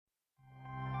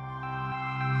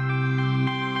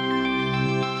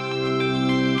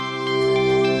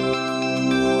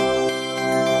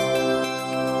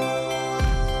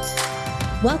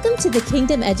Welcome to the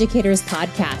Kingdom Educators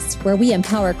Podcast, where we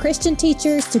empower Christian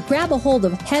teachers to grab a hold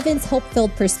of heaven's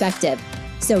hope-filled perspective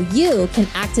so you can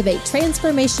activate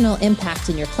transformational impact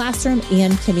in your classroom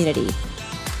and community.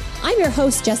 I'm your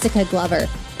host, Jessica Glover,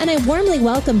 and I warmly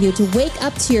welcome you to wake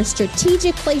up to your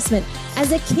strategic placement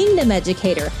as a kingdom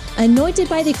educator, anointed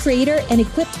by the Creator and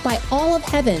equipped by all of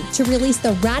heaven to release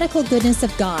the radical goodness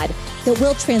of God that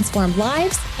will transform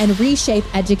lives and reshape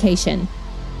education.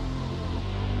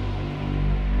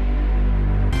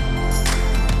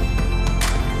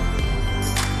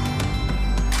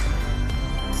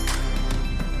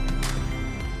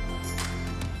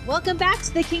 Welcome back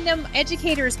to the Kingdom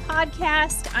Educators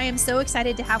Podcast. I am so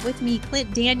excited to have with me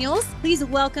Clint Daniels. Please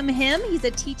welcome him. He's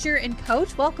a teacher and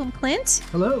coach. Welcome, Clint.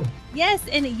 Hello. Yes,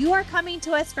 and you are coming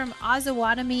to us from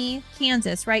Osawatomie,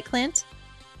 Kansas, right, Clint?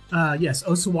 Yes,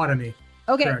 Osawatomie.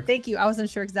 Okay, Correct. Thank you. I wasn't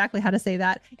sure exactly how to say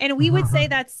that. And we would say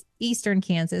that's Eastern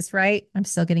Kansas, right? I'm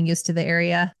still getting used to the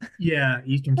area. Yeah,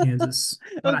 Eastern Kansas.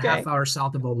 About Okay. a half hour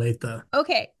south of Olathe.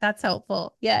 Okay, that's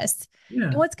helpful. Yes. Yeah.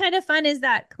 And what's kind of fun is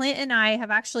that Clint and I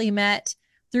have actually met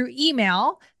through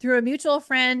email, through a mutual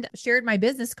friend shared my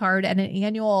business card at an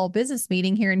annual business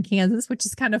meeting here in Kansas, which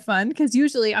is kind of fun because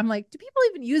usually I'm like, do people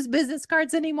even use business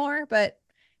cards anymore? But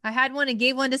I had one and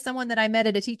gave one to someone that I met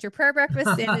at a teacher prayer breakfast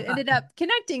and it ended up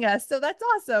connecting us. So that's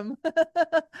awesome.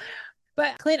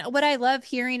 But Clint, what I love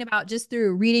hearing about just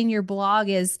through reading your blog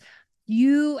is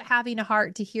you having a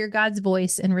heart to hear God's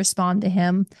voice and respond to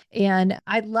him. And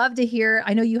I'd love to hear,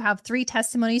 I know you have 3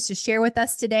 testimonies to share with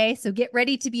us today. So get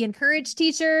ready to be encouraged,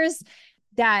 teachers,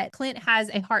 that Clint has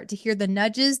a heart to hear the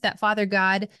nudges that Father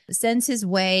God sends his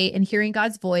way and hearing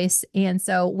God's voice. And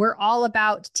so we're all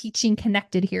about teaching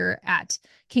connected here at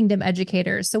Kingdom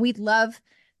Educators. So we'd love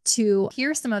to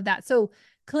hear some of that. So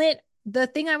Clint, the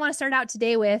thing I want to start out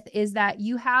today with is that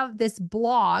you have this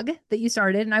blog that you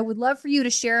started, and I would love for you to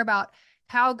share about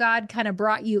how God kind of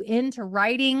brought you into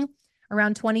writing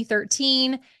around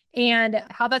 2013 and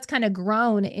how that's kind of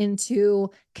grown into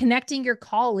connecting your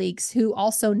colleagues who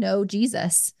also know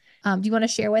Jesus. Do you want to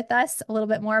share with us a little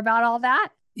bit more about all that?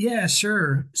 Yeah,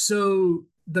 sure. So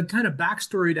the kind of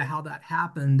backstory to how that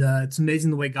happened, it's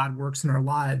amazing the way God works in our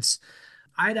lives.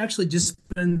 I'd actually just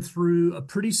been through a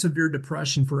pretty severe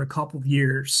depression for a couple of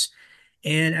years.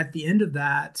 And at the end of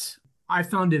that, I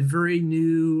found a very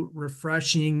new,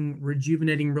 refreshing,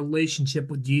 rejuvenating relationship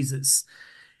with Jesus.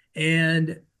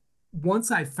 And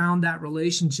once I found that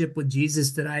relationship with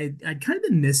Jesus that I'd kind of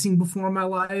been missing before in my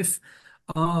life,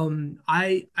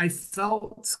 I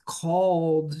felt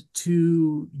called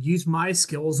to use my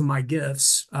skills and my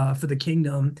gifts for the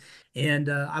kingdom. And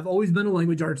I've always been a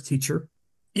language arts teacher.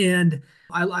 And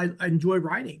I enjoy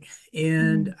writing.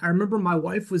 And I remember my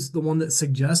wife was the one that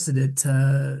suggested it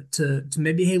to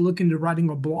maybe, hey, look into writing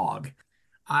a blog.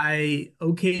 I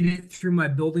okayed it through my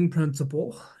building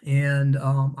principal, and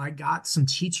I got some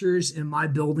teachers in my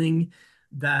building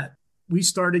that we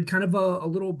started kind of a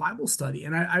little Bible study.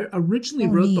 And I originally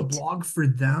wrote the blog for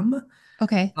them.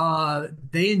 Okay.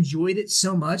 They enjoyed it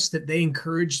so much that they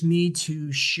encouraged me to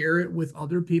share it with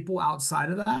other people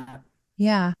outside of that.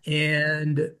 Yeah.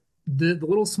 And the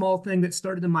little small thing that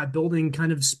started in my building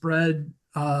kind of spread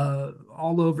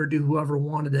all over to whoever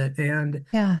wanted it. And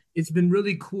Yeah. it's been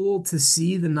really cool to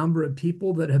see the number of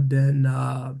people that have been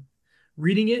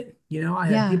reading it. You know, I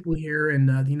have people here in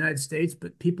the United States,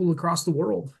 but people across the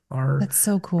world That's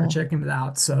so cool. are checking it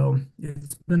out. So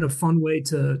it's been a fun way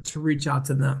to reach out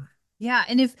to them. Yeah.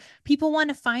 And if people want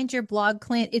to find your blog,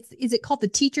 Clint, is it called the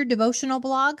Teacher Devotional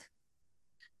Blog?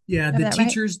 Yeah, the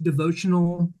Teacher's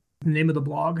Devotional, the name of the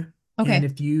blog. Okay. And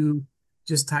if you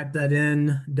just type that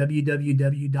in,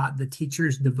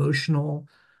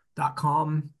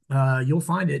 www.theteachersdevotional.com, you'll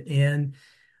find it. And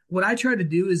what I try to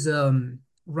do is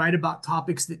write about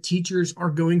topics that teachers are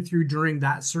going through during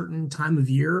that certain time of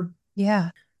year.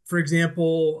 Yeah. For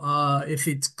example, if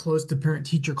it's close to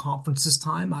parent-teacher conferences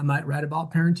time, I might write about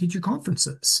parent-teacher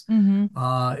conferences. Mm-hmm.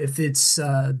 If it's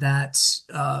that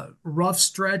rough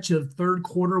stretch of third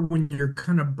quarter when you're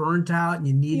kind of burnt out and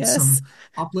you need some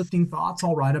uplifting thoughts,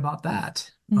 I'll write about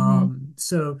that.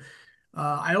 So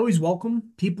I always welcome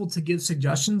people to give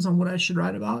suggestions on what I should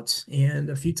write about. And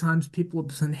a few times people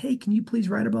have said, hey, can you please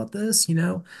write about this? You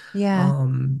know? Yeah.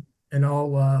 And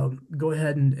I'll go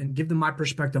ahead and give them my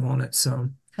perspective on it. So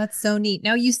that's so neat.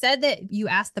 Now, you said that you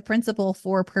asked the principal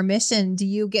for permission. Do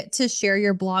you get to share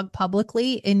your blog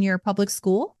publicly in your public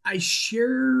school? I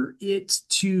share it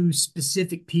to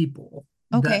specific people.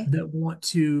 Okay. that want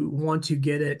to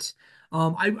get it.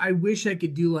 I wish I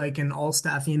could do like an all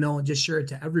staff email and just share it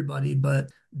to everybody,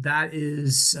 but that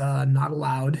is not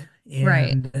allowed.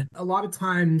 Right. And a lot of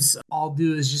times, I'll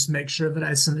do is just make sure that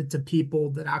I send it to people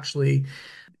that actually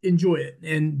enjoy it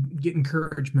and get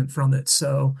encouragement from it.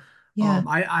 So Yeah.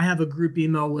 I have a group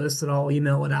email list that I'll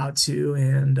email it out to,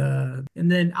 and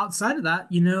then outside of that,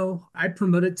 I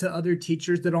promote it to other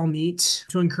teachers that I'll meet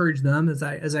to encourage them as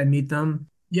I meet them.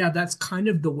 Yeah, that's kind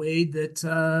of the way that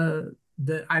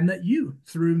I met you,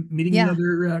 through meeting Yeah.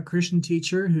 another Christian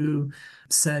teacher who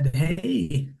said,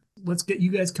 "Hey, let's get you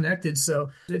guys connected." So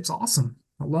it's awesome.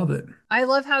 I love it. I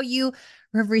love how you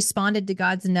have responded to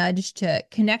God's nudge to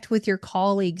connect with your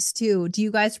colleagues too. Do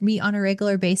you guys meet on a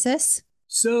regular basis?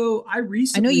 So I I know you've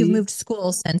recently moved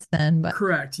schools since then, but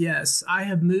Correct. Yes. I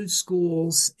have moved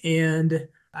schools and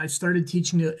I started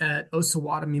teaching at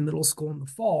Osawatomie Middle School in the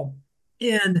fall.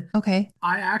 And okay.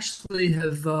 I actually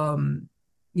have,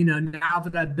 now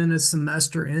that I've been a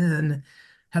semester in,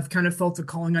 have kind of felt the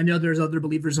calling. I know there's other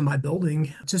believers in my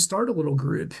building to start a little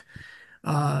group.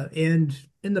 And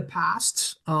in the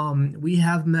past, we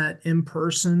have met in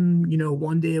person,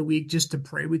 one day a week just to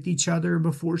pray with each other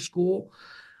before school.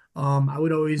 I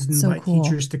would always That's so invite cool.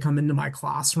 teachers to come into my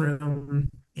classroom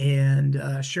and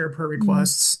share prayer Mm,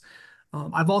 requests.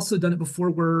 I've also done it before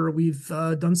where we've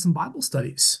done some Bible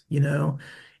studies,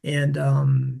 and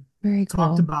very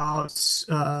talked cool. about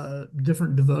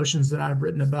different devotions that I've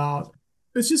written about.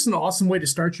 It's just an awesome way to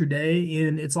start your day,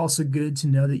 and it's also good to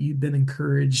know that you've been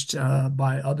encouraged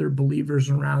by other believers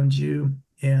around you.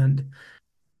 And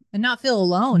And not feel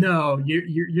alone. no,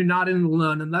 you're not in it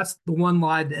alone, and that's the one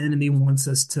lie the enemy wants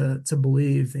us to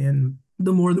believe. And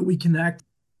the more that we connect,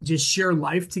 just share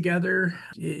life together,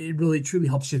 it really truly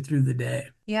helps you through the day.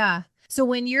 Yeah. So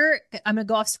I'm going to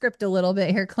go off script a little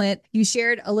bit here, Clint. You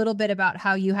shared a little bit about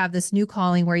how you have this new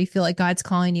calling where you feel like God's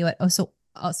calling you at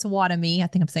Osawatomie. I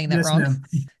think I'm saying that Yes, wrong. ma'am.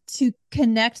 To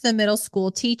connect the middle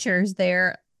school teachers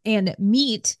there and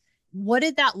meet. What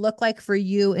did that look like for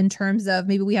you in terms of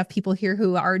maybe we have people here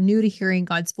who are new to hearing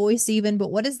God's voice, even,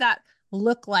 but what does that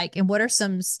look like? And what are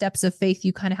some steps of faith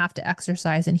you kind of have to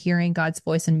exercise in hearing God's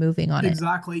voice and moving on it?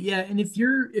 Exactly. Yeah. And if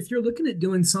you're looking at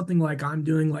doing something like I'm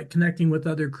doing, like connecting with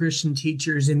other Christian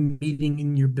teachers and meeting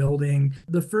in your building,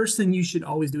 the first thing you should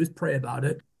always do is pray about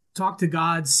it. Talk to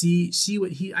God, see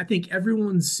what I think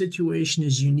everyone's situation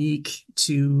is unique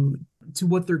to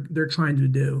what they're trying to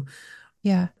do.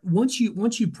 Yeah. Once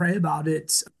you pray about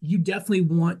it, you definitely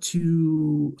want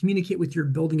to communicate with your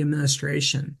building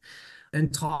administration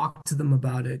and talk to them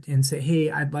about it and say, "Hey,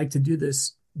 I'd like to do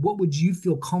this. What would you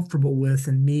feel comfortable with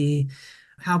in me?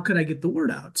 How could I get the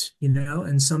word out?"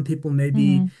 And some people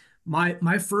maybe Mm,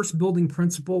 my first building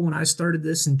principal when I started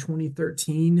this in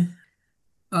 2013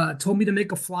 told me to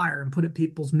make a flyer and put it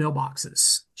people's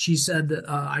mailboxes. She said that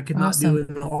I could not do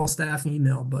awesome. an all staff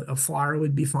email, but a flyer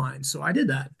would be fine. So I did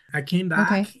that. I came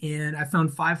back Okay. and I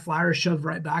found 5 flyers shoved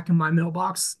right back in my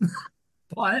mailbox.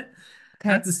 But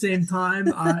at Okay. the same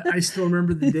time, I still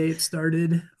remember the day it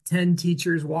started. 10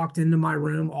 teachers walked into my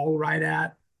room all right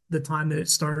at the time that it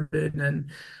started. And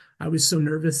I was so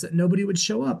nervous that nobody would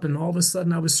show up. And all of a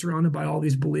sudden, I was surrounded by all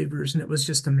these believers, and it was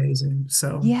just amazing.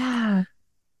 So, Yeah.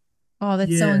 Oh,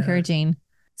 that's so yeah, encouraging.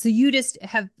 So you just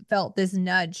have felt this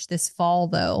nudge this fall,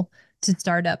 though, to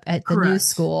start up at the new correct.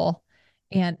 school.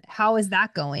 And how is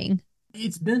that going?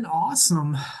 It's been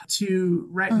awesome to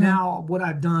right Uh-huh. now. What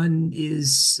I've done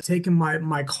is taken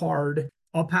my card.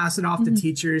 I'll pass it off to Mhm.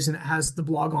 teachers, and it has the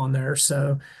blog on there.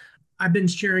 So I've been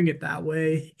sharing it that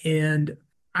way. And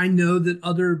I know that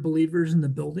other believers in the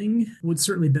building would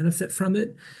certainly benefit from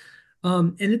it.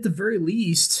 And at the very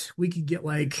least, we could get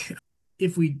like,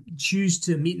 if we choose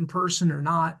to meet in person or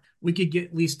not, we could get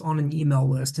at least on an email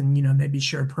list and, maybe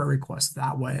share prayer requests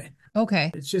that way.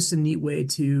 Okay. It's just a neat way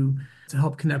to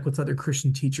help connect with other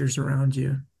Christian teachers around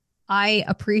you. I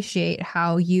appreciate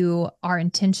how you are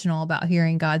intentional about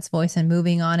hearing God's voice and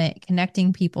moving on it,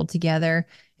 connecting people together.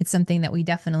 It's something that we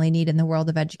definitely need in the world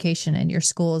of education, and your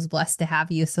school is blessed to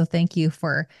have you. So thank you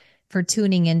for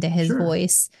tuning into his Sure.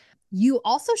 voice. You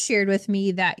also shared with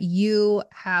me that you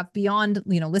have beyond,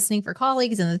 listening for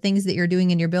colleagues and the things that you're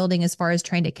doing in your building as far as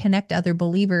trying to connect other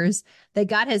believers, that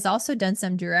God has also done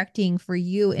some directing for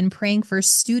you in praying for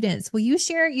students. Will you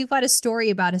share? You've got a story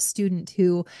about a student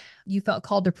who you felt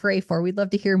called to pray for. We'd love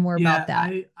to hear more about Yeah,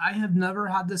 that. I have never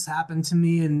had this happen to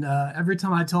me, and every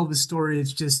time I tell the story,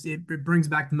 it brings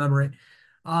back the memory.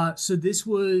 So this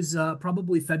was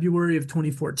probably February of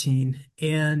 2014,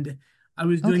 and I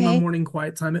was doing my Okay. morning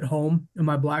quiet time at home in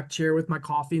my black chair with my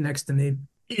coffee next to me.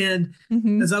 And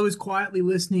Mm-hmm. as I was quietly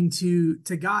listening to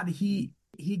God,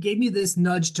 he gave me this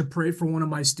nudge to pray for one of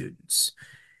my students.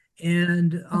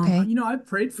 And, Okay. I've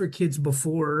prayed for kids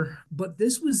before, but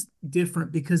this was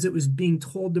different because it was being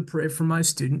told to pray for my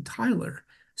student, Tyler.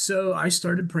 So I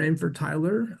started praying for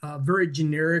Tyler, very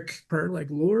generic prayer like,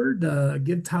 Lord,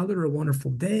 give Tyler a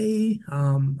wonderful day.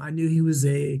 I knew he was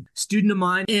a student of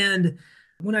mine. And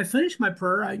when I finished my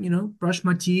prayer, I, brushed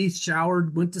my teeth,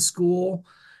 showered, went to school,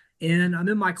 and I'm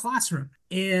in my classroom.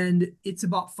 And it's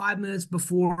about 5 minutes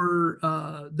before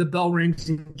the bell rings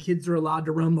and kids are allowed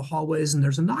to roam the hallways, and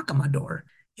there's a knock on my door.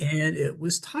 And it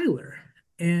was Tyler.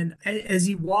 And as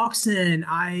he walks in,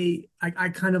 I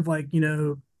kind of like,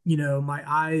 my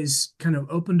eyes kind of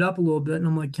opened up a little bit, and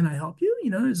I'm like, "Can I help you?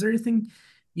 Is there anything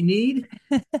you need?"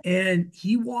 And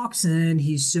he walks in,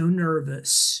 he's so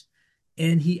nervous.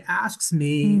 And he asks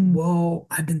me, Mm, "Well,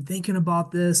 I've been thinking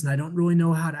about this and I don't really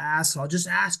know how to ask. So I'll just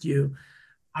ask you.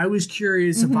 I was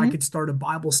curious if I hmm. could start a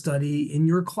Bible study in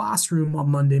your classroom on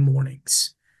Monday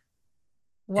mornings."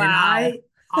 And Wow.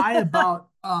 I about,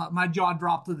 my jaw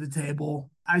dropped to the table.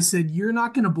 I said, "You're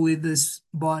not going to believe this,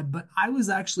 bud, but I was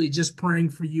actually just praying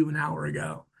for you an hour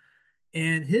ago."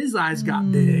 And his eyes got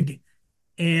Mm, big.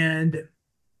 And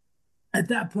at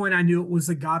that point, I knew it was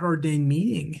a God ordained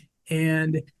meeting.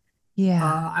 And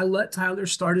yeah. I let Tyler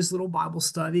start his little Bible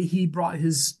study. He brought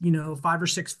his, 5 or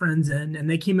 6 friends in, and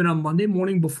they came in on Monday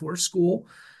morning before school,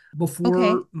 before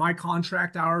Okay. my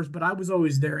contract hours. But I was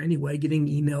always there anyway, getting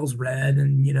emails read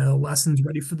and, lessons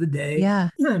ready for the day. Yeah.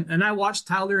 And I watched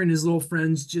Tyler and his little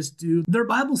friends just do their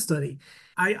Bible study.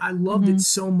 I loved it Hmm.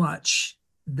 so much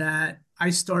that I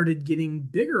started getting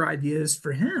bigger ideas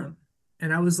for him.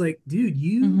 And I was like, dude,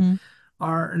 you Hmm.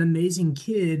 are an amazing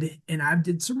kid. And I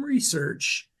did some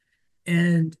research,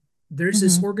 and there's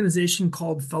this Hmm. organization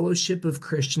called Fellowship of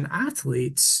Christian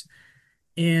Athletes.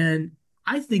 And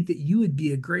I think that you would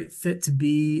be a great fit to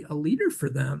be a leader for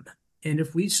them. And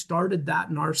if we started that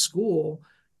in our school,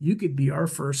 you could be our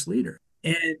first leader.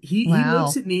 And he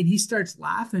looks Wow. at me and he starts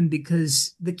laughing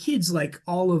because the kid's like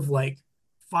all of like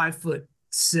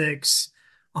 5'6",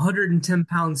 110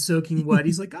 pounds soaking wet.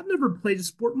 He's like, "I've never played a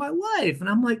sport in my life." And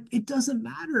I'm like, "It doesn't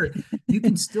matter. You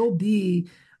can still be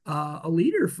a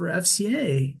leader for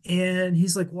FCA." And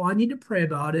he's like, "Well, I need to pray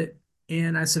about it."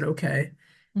 And I said, "Okay."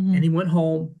 Hmm. And he went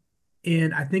home.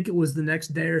 And I think it was the next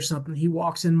day or something. He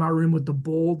walks in my room with a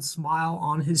bold smile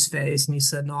on his face, and he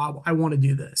said, "No, I want to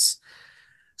do this."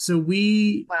 So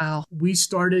Wow. we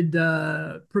started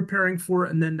preparing for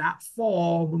it, and then that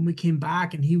fall when we came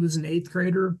back, and he was an eighth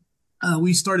grader,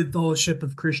 we started Fellowship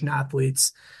of Christian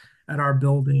Athletes at our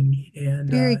building, and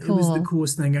Very it was the cool.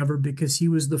 coolest thing ever because he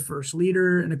was the first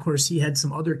leader, and of course he had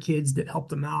some other kids that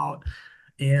helped him out,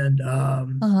 and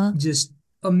Uh-huh. just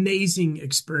amazing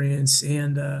experience.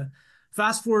 And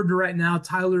fast forward to right now,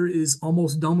 Tyler is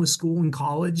almost done with school in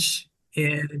college,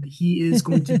 and he is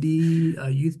going to be a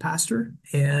youth pastor.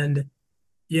 And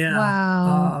yeah,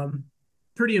 Wow.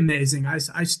 pretty amazing. I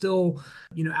still,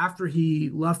 after he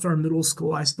left our middle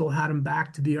school, I still had him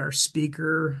back to be our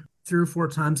speaker 3 or 4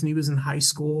 times when he was in high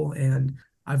school, and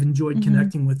I've enjoyed Hmm.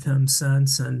 connecting with him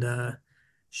since. And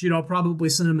shoot, I'll probably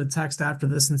send him a text after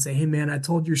this and say, "Hey, man, I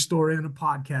told your story on a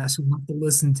podcast. We have to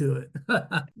listen to it."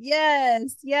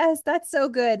 Yes, yes, that's so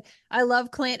good. I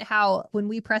love Clint how when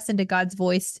we press into God's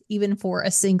voice, even for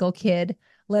a single kid,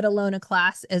 let alone a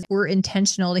class, as we're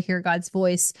intentional to hear God's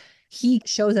voice, he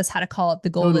shows us how to call up the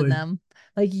gold in Totally. them.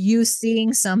 Like you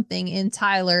seeing something in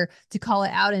Tyler to call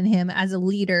it out in him as a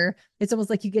leader. It's almost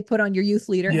like you get put on your youth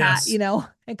leader hat, Yes.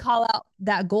 and call out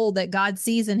that gold that God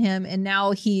sees in him. And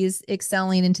now he's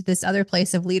excelling into this other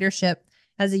place of leadership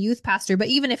as a youth pastor. But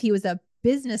even if he was a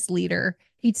business leader,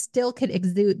 he still could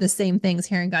exude the same things,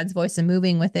 hearing God's voice and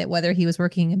moving with it, whether he was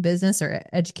working in business or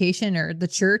education or the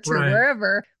church or Right.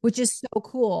 wherever, which is so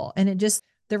cool. And it just,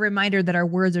 the reminder that our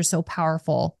words are so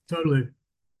powerful. Totally.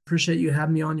 Appreciate you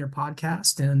having me on your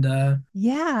podcast, and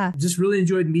Yeah. just really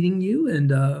enjoyed meeting you.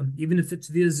 And even if it's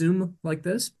via Zoom like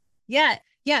this. Yeah.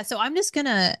 Yeah. So I'm just going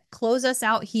to close us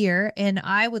out here. And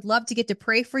I would love to get to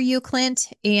pray for you, Clint.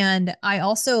 And I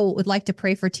also would like to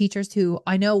pray for teachers who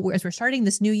I know as we're starting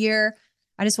this new year.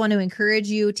 I just want to encourage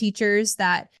you, teachers,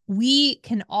 that we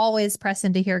can always press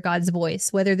in to hear God's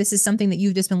voice, whether this is something that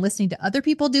you've just been listening to other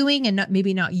people doing and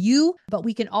maybe not you, but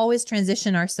we can always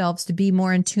transition ourselves to be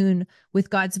more in tune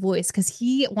with God's voice because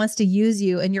He wants to use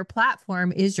you, and your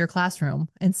platform is your classroom.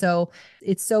 And so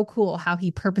it's so cool how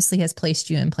He purposely has placed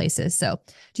you in places. So,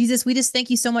 Jesus, we just thank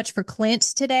you so much for Clint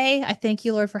today. I thank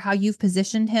you, Lord, for how you've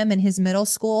positioned him in his middle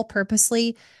school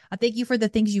purposely. I thank you for the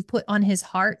things you've put on his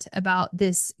heart about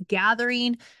this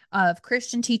gathering. of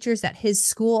Christian teachers at his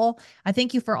school. I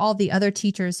thank you for all the other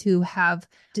teachers who have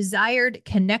desired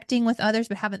connecting with others,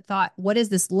 but haven't thought, what does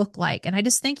this look like? And I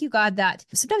just thank you, God, that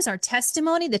sometimes our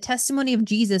testimony, the testimony of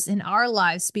Jesus in our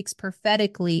lives, speaks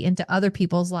prophetically into other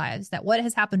people's lives, that what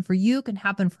has happened for you can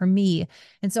happen for me.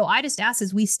 And so I just ask,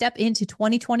 as we step into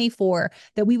 2024,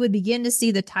 that we would begin to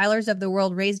see the Tylers of the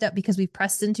world raised up because we've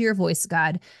pressed into your voice,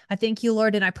 God. I thank you,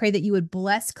 Lord, and I pray that you would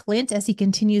bless Clint as he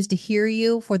continues to hear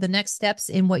you for the next steps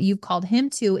in what you've called him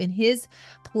to in his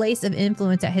place of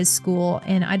influence at his school.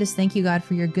 And I just thank you, God,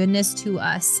 for your goodness to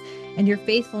us and your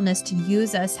faithfulness to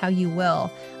use us how you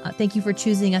will. Thank you for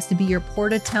choosing us to be your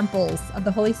porta temples of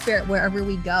the Holy Spirit wherever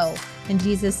we go. In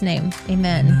Jesus' name,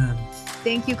 amen. Amen.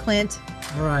 Thank you, Clint.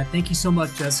 All right. Thank you so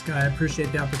much, Jessica. I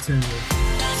appreciate the opportunity.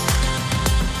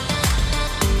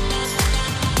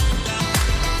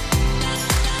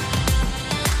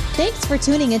 Thanks for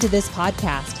tuning into this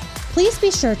podcast. Please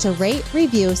be sure to rate,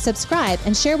 review, subscribe,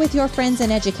 and share with your friends in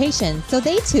education so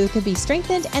they too can be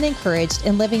strengthened and encouraged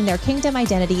in living their kingdom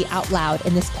identity out loud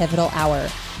in this pivotal hour.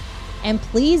 And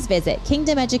please visit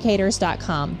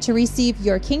kingdomeducators.com to receive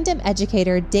your Kingdom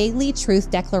Educator Daily Truth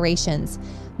Declarations,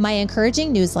 my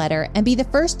encouraging newsletter, and be the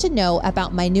first to know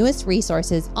about my newest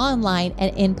resources online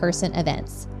and in-person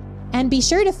events. And be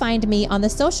sure to find me on the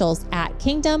socials at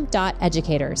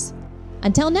kingdom.educators.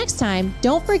 Until next time,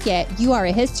 don't forget you are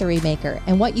a history maker,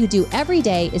 and what you do every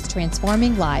day is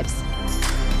transforming lives.